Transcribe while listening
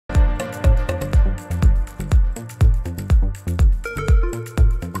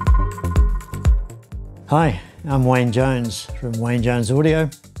Hi, I'm Wayne Jones from Wayne Jones Audio.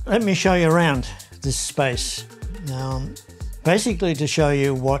 Let me show you around this space. Basically to show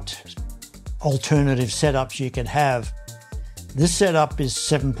you what alternative setups you could have. This setup is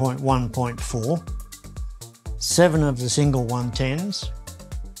 7.1.4, 7 of the single 110s.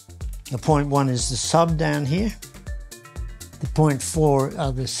 The 0.1 is the sub down here. The 0.4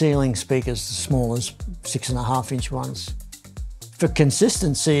 are the ceiling speakers, the smallest 6.5-inch ones. For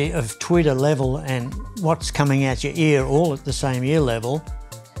consistency of tweeter level and what's coming out your ear all at the same ear level,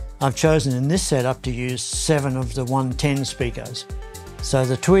 I've chosen in this setup to use 7 of the 110 speakers. So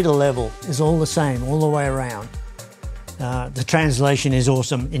the tweeter level is all the same all the way around. The translation is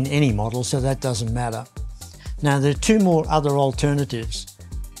awesome in any model, so that doesn't matter. Now there are 2 more other alternatives.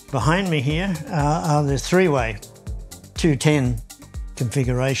 Behind me here are the 3-way 210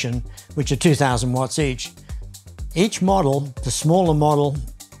 configuration, which are 2,000 watts each. Each model, the smaller model,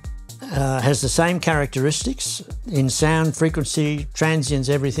 has the same characteristics in sound, frequency, transients,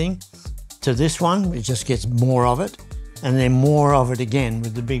 everything. To this one, it just gets more of it, and then more of it again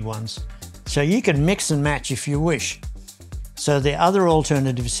with the big ones. So you can mix and match if you wish. So the other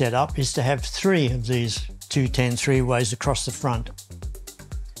alternative setup is to have 3 of these 210 3-ways across the front.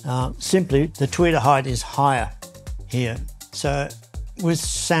 Simply, the tweeter height is higher here. So with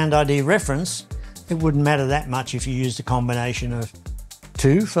SoundID Reference, it wouldn't matter that much if you used a combination of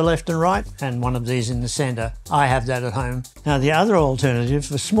 2 for left and right and 1 of these in the center. I have that at home. Now the other alternative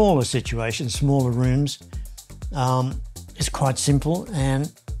for smaller situations, smaller rooms, is quite simple,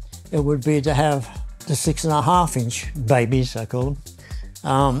 and it would be to have the 6.5-inch babies, I call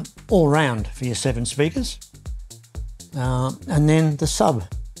them, all round for your 7 speakers. And then the sub.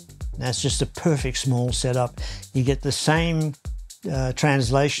 That's just a perfect small setup. You get the same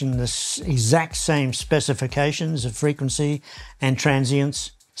translation, the exact same specifications of frequency and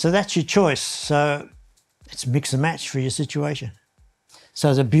transients. So that's your choice. So it's mix and match for your situation.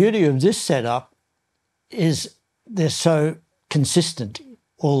 So the beauty of this setup is they're so consistent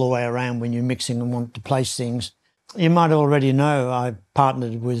all the way around when you're mixing and want to place things. You might already know I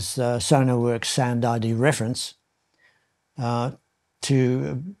partnered with Sonarworks SoundID Reference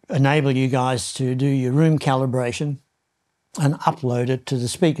to enable you guys to do your room calibration and upload it to the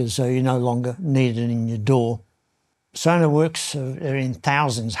speakers, so you no longer need it in your door. Sonarworks are in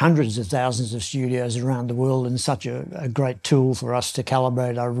thousands, hundreds of thousands of studios around the world, and such a great tool for us to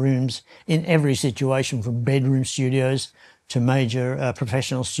calibrate our rooms in every situation, from bedroom studios to major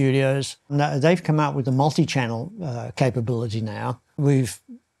professional studios. Now, they've come out with a multi-channel capability now. We've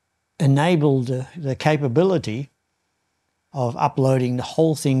enabled the capability of uploading the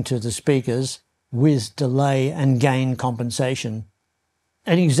whole thing to the speakers with delay and gain compensation.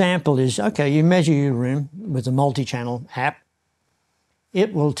 An example is, okay, you measure your room with a multi-channel app.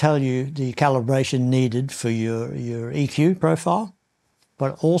 It will tell you the calibration needed for your EQ profile,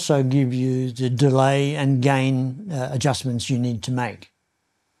 but also give you the delay and gain adjustments you need to make.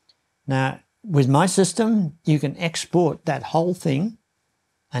 Now, with my system, you can export that whole thing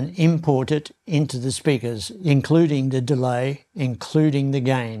and import it into the speakers, including the delay, including the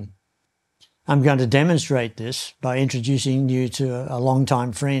gain. I'm going to demonstrate this by introducing you to a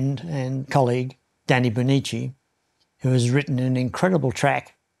longtime friend and colleague, Bonnici, who has written an incredible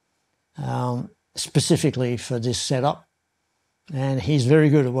track specifically for this setup, and he's very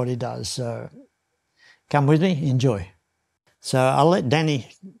good at what he does. So come with me, enjoy. So I'll let Danny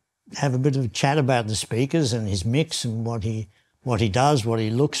have a bit of a chat about the speakers and his mix and what he does, what he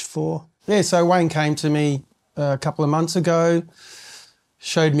looks for. Yeah, so Wayne came to me a couple of months ago,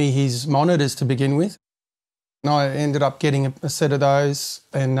 showed me his monitors to begin with. And I ended up getting a set of those,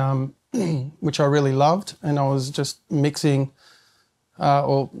 and which I really loved, and I was just mixing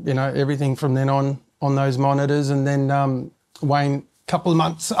everything from then on those monitors. And then Wayne, a couple of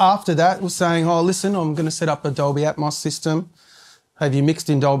months after that, was saying, oh, listen, I'm going to set up a Dolby Atmos system. Have you mixed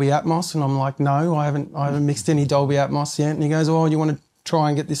in Dolby Atmos? And I'm like, no, I haven't mixed any Dolby Atmos yet. And he goes, oh, you want to try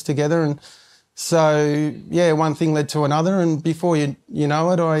and get this together? And so, yeah, one thing led to another, and before you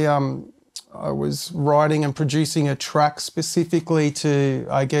know it, I was writing and producing a track specifically to,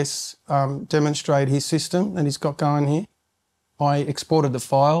 I guess, demonstrate his system that he's got going here. I exported the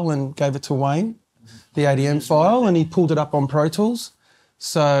file and gave it to Wayne, the ADM file, and he pulled it up on Pro Tools.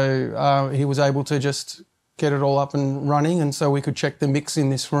 So he was able to just get it all up and running, and so we could check the mix in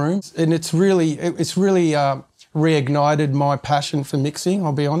this room. And it's really reignited my passion for mixing,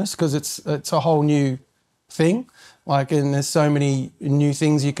 I'll be honest, because it's a whole new thing. And there's so many new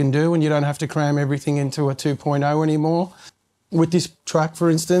things you can do, and you don't have to cram everything into a 2.0 anymore. With this track, for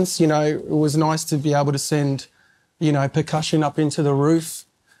instance, it was nice to be able to send, percussion up into the roof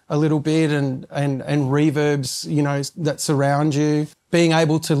a little bit and reverbs, you know, that surround you. Being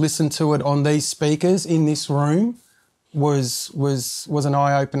able to listen to it on these speakers in this room was an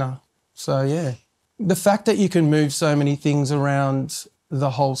eye-opener. So, yeah. The fact that you can move so many things around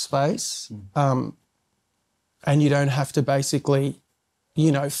the whole space and you don't have to basically,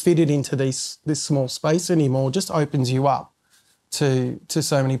 you know, fit it into this small space anymore just opens you up to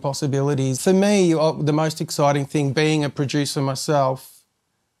so many possibilities. For me, the most exciting thing being a producer myself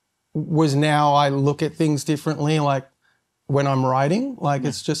was now I look at things differently, like when I'm writing. Like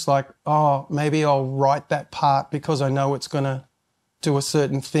it's just like, oh, maybe I'll write that part because I know it's going to do a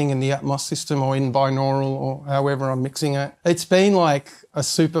certain thing in the Atmos system or in binaural or however I'm mixing it. It's been like a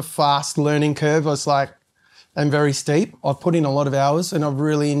super fast learning curve. It's like, and very steep. I've put in a lot of hours and I've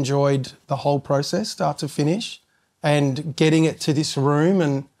really enjoyed the whole process, start to finish. And getting it to this room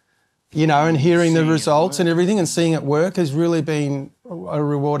and, you know, and hearing the results and everything and seeing it work has really been a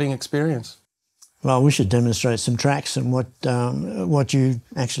rewarding experience. Well, we should demonstrate some tracks and what you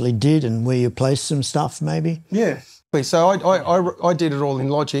actually did and where you placed some stuff maybe. Yeah. So I did it all in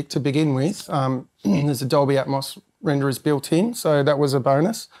Logic to begin with. There's a Dolby Atmos renderers built in, so that was a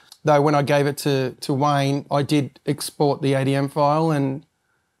bonus. Though when I gave it to Wayne, I did export the ADM file and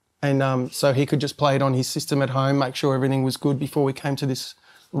so he could just play it on his system at home, make sure everything was good before we came to this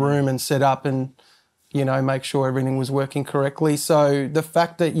room and set up and, you know, make sure everything was working correctly. So the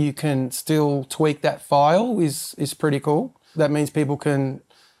fact that you can still tweak that file is pretty cool. That means people can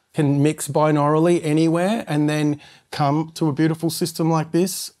mix binaurally anywhere and then come to a beautiful system like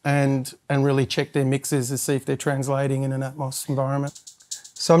this and really check their mixes to see if they're translating in an Atmos environment.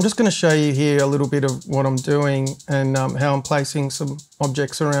 So I'm just going to show you here a little bit of what I'm doing and how I'm placing some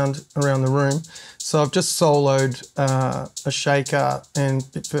objects around the room. So I've just soloed a shaker and a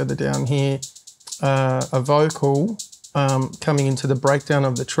bit further down here a vocal coming into the breakdown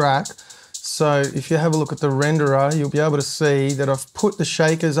of the track. So if you have a look at the renderer, you'll be able to see that I've put the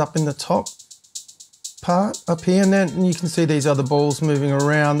shakers up in the top part up here, and then you can see these other balls moving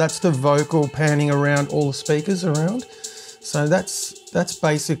around. That's the vocal panning around all the speakers around. So that's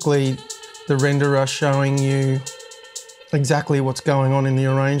basically the renderer showing you exactly what's going on in the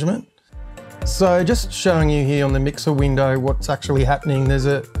arrangement. So just showing you here on the mixer window what's actually happening. There's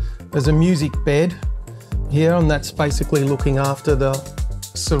a music bed here, and that's basically looking after the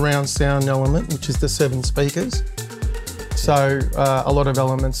surround sound element, which is the 7 speakers. So a lot of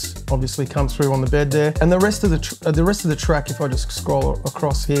elements obviously come through on the bed there. And the rest of the track, if I just scroll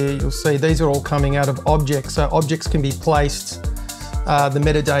across here, you'll see these are all coming out of objects. So objects can be placed. The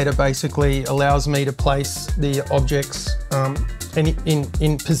metadata basically allows me to place the objects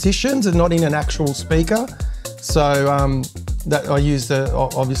in positions and not in an actual speaker. So that I use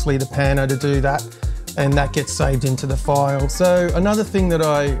obviously the panner to do that, and that gets saved into the file. So another thing that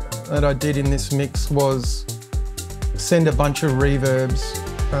I did in this mix was send a bunch of reverbs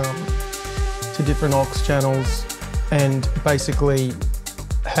to different aux channels and basically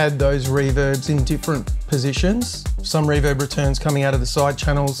had those reverbs in different positions. Some reverb returns coming out of the side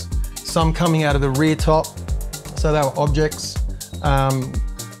channels, some coming out of the rear top, so they were objects.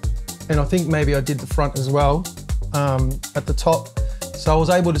 And I think maybe I did the front as well at the top. So I was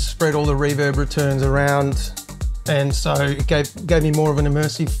able to spread all the reverb returns around, and so it gave me more of an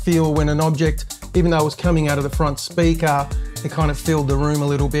immersive feel when an object, even though it was coming out of the front speaker, it kind of filled the room a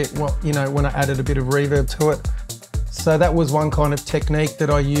little bit, you know, when I added a bit of reverb to it. So that was one kind of technique that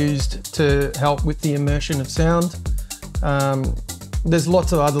I used to help with the immersion of sound. There's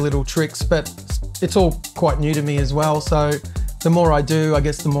lots of other little tricks, but it's all quite new to me as well. So the more I do, I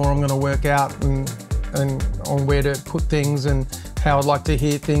guess the more I'm going to work out and on where to put things and how I'd like to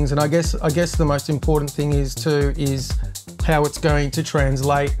hear things. And I guess the most important thing is how it's going to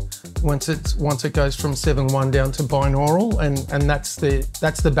translate once it goes from 7.1 down to binaural, and that's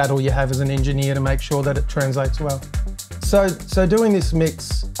the battle you have as an engineer to make sure that it translates well. So doing this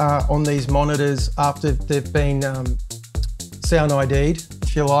mix on these monitors after they've been sound ID'd,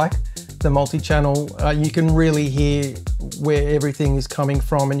 if you like, the multi-channel, you can really hear where everything is coming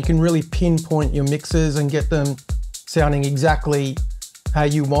from, and you can really pinpoint your mixes and get them sounding exactly how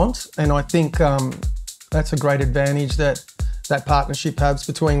you want. And I think that's a great advantage that partnership has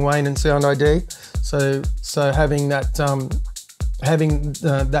between Wayne and SoundID. So having that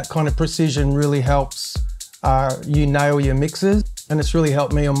that kind of precision really helps you nail your mixes, and it's really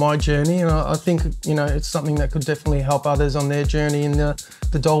helped me on my journey. And I think, you know, it's something that could definitely help others on their journey in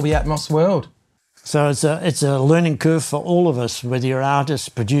the Dolby Atmos world. So it's a learning curve for all of us, whether you're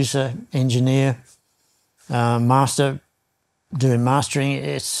artist, producer, engineer, master, doing mastering,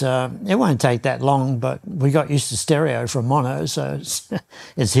 it won't take that long, but we got used to stereo from mono, so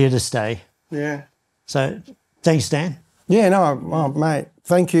it's here to stay. Yeah. So thanks, Dan. Yeah, no, well, mate,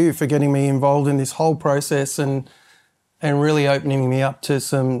 thank you for getting me involved in this whole process and really opening me up to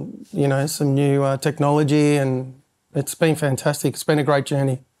some, some new technology, and it's been fantastic. It's been a great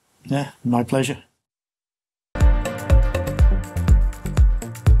journey. Yeah, my pleasure.